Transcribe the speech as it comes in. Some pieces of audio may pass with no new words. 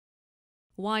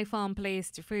WHYFARM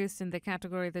placed first in the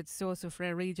category that Source of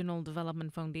Rare Regional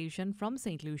Development Foundation from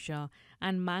St. Lucia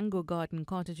and Mango Garden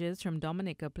Cottages from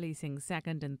Dominica placing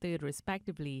second and third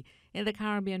respectively in the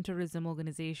Caribbean Tourism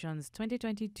Organization's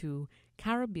 2022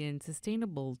 Caribbean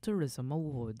Sustainable Tourism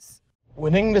Awards.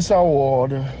 Winning this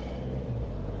award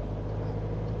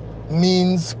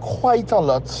means quite a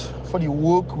lot for the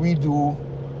work we do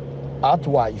at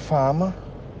WHYFARM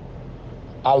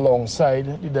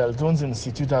alongside the Deltones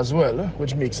Institute as well,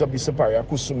 which makes up the Siparia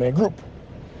Kusume group.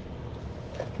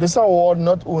 This award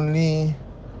not only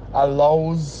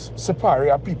allows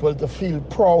Siparia people to feel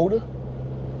proud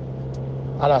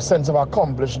and a sense of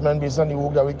accomplishment based on the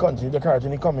work that we continue to carry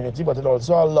in the community, but it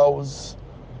also allows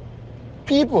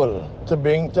people to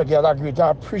get a greater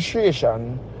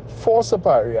appreciation for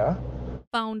Siparia.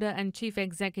 Founder and Chief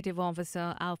Executive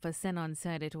Officer Alpha Sennon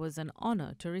said it was an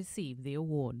honor to receive the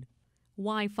award.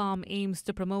 WHYFARM aims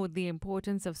to promote the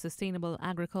importance of sustainable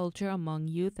agriculture among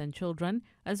youth and children,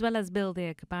 as well as build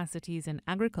their capacities in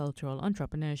agricultural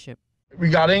entrepreneurship.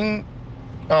 Regarding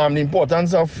the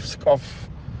importance of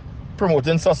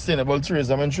promoting sustainable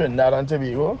tourism in Trinidad and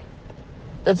Tobago,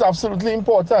 it's absolutely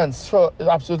important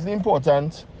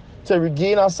to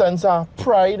regain a sense of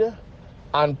pride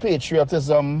and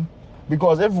patriotism,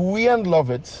 because if we don't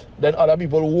love it, then other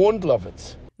people won't love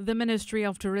it. The Ministry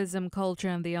of Tourism, Culture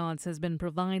and the Arts has been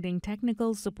providing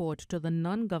technical support to the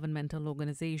non-governmental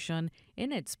organization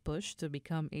in its push to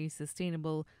become a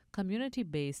sustainable,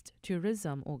 community-based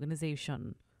tourism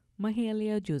organization.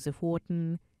 Mahalia Joseph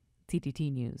Wharton,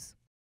 TTT News.